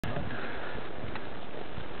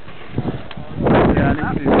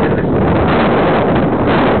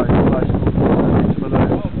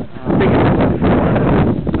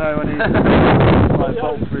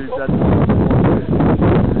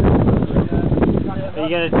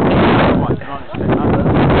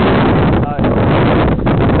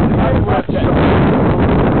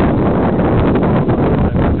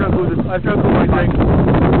I've drunk all my drink.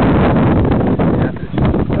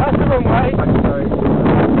 That's the wrong way.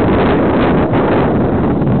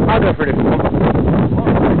 I'll go for a different one.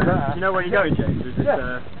 Do you know where you're going, James? Is it,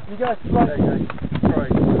 yeah. You guys fly. There you go.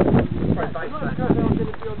 Right. Right, thanks. I'm going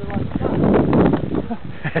to be on the right track.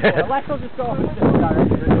 Well, let's all just go off in a different direction.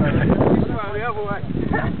 Well, the other way.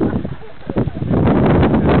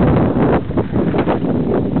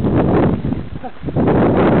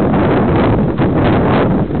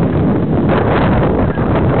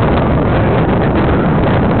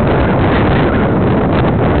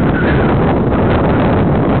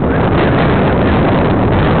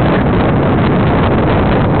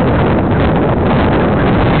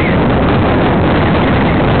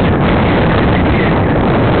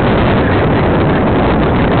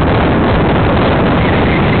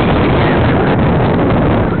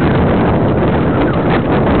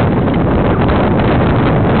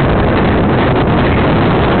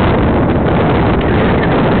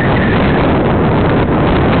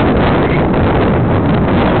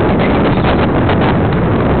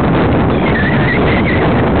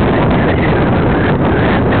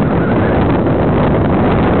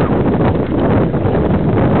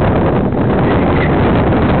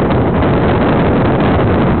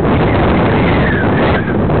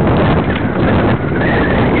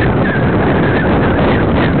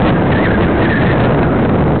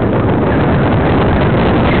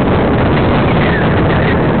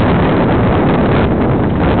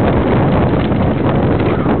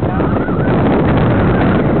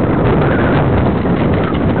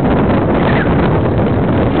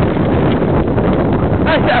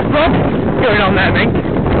 Going on there, Mink.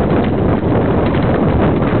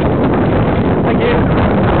 Thank you.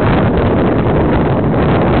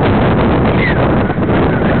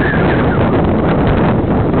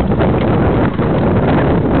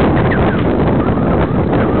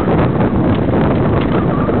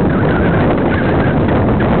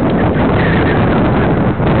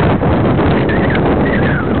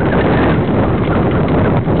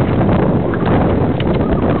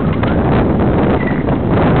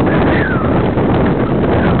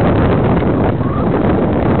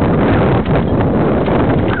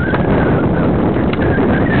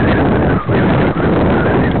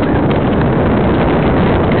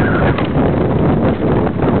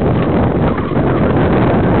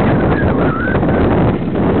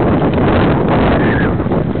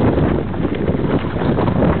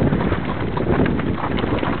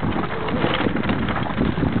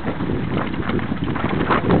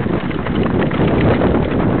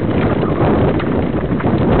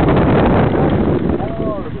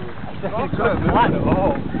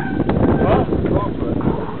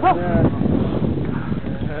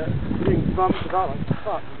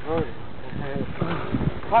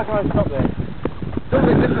 How can I stop there?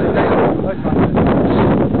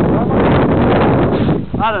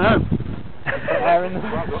 I don't know. Air in the... I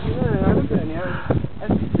don't get any air.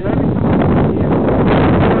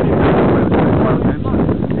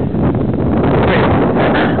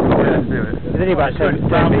 Is it about 10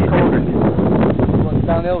 meters different?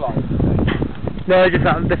 Downhill line? No, just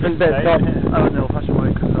that different bit. I went the old-fashioned way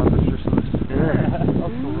because I was just on this.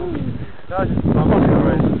 No, just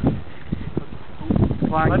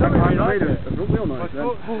I don't really like it. It's real nice then.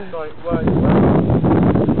 Like, where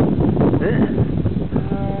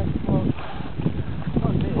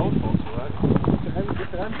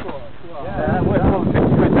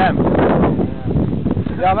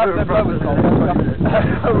yeah, I'm having a blow with it.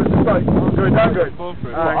 I was just like, going down, going.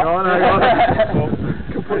 Hang on.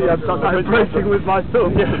 Completely I'm bracing with my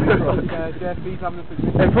thumb. Jeff, he's having a big...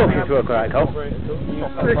 They're talking to work alright, Cole.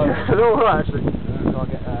 It's alright, actually.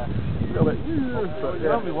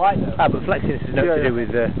 But flexing is nothing to do with...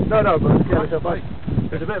 No, but yeah,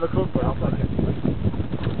 there's a bit of a clump, but I'll flex it.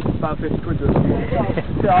 About 50 quid to it.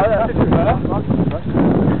 Yeah, I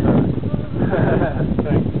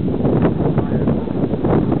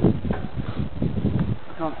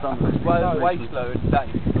can't stand this. Waist load, that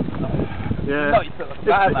is... Yeah. No, you feel like a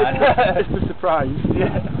bad man. It's the surprise.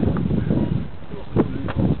 Yeah.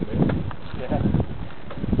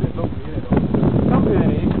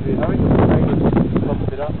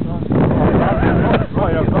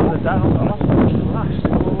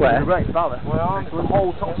 Where? Right, about there. Well, the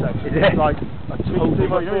whole top section. Is it? Like, you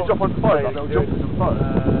know, you drop on the boat, like, they'll jump into the boat.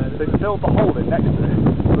 they filled the hole in next to it,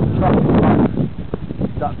 but the traffic was like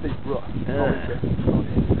that big rut.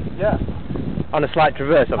 Yeah. On a slight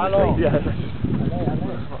traverse, obviously. Yeah.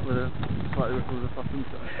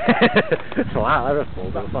 Slight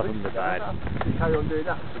Liverpool, but it's not on the side. Carry on doing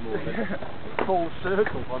that for some more then. Full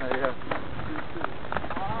circle on a...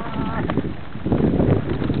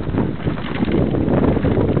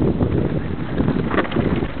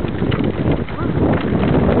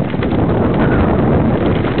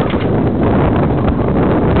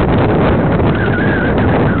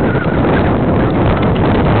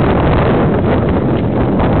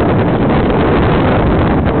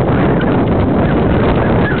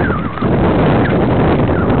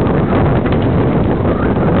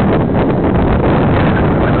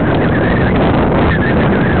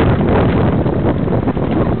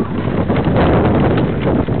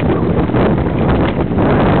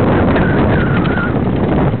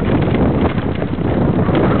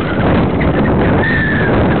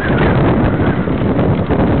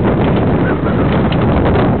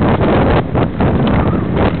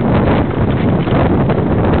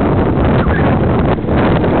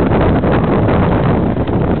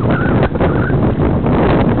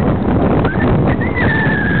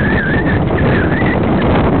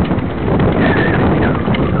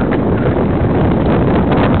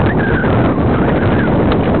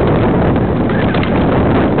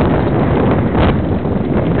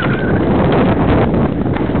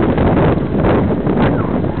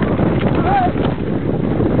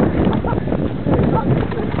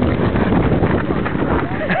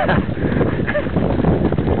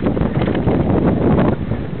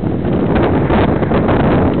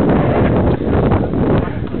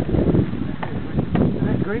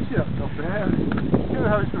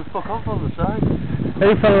 Fuck off on the side.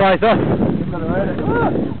 Who fell right off? I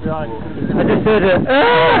just heard it.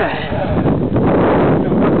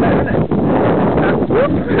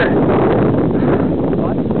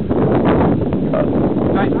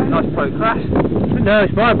 Nice pro crash. No,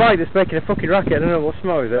 it's my bike that's making a fucking racket. I don't know what's the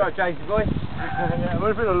matter with it. Right, James, boy. Yeah, I would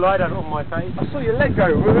have been a lie down on my face. I saw your leg go.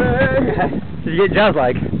 Did you get jazz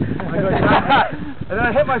leg? I got jazz. And then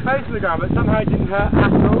I hit my face on the ground, but somehow it didn't hurt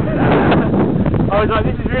at all. I was like,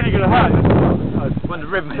 this is really going to hurt. When the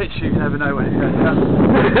rhythm hits you, you never know when it's going to hurt.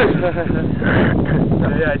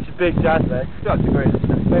 Yeah, it's a big jazz leg. That's a great.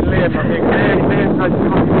 Then Liam, I think, Liam tried to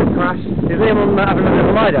fucking crash. Is Liam having a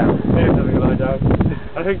little lie down? Liam's having a lie down.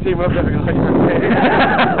 I think Team Web's having a lie down.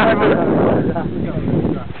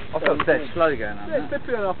 I felt dead slow going on. Yeah, it's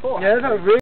slipping on our foot. Yeah, that's not really.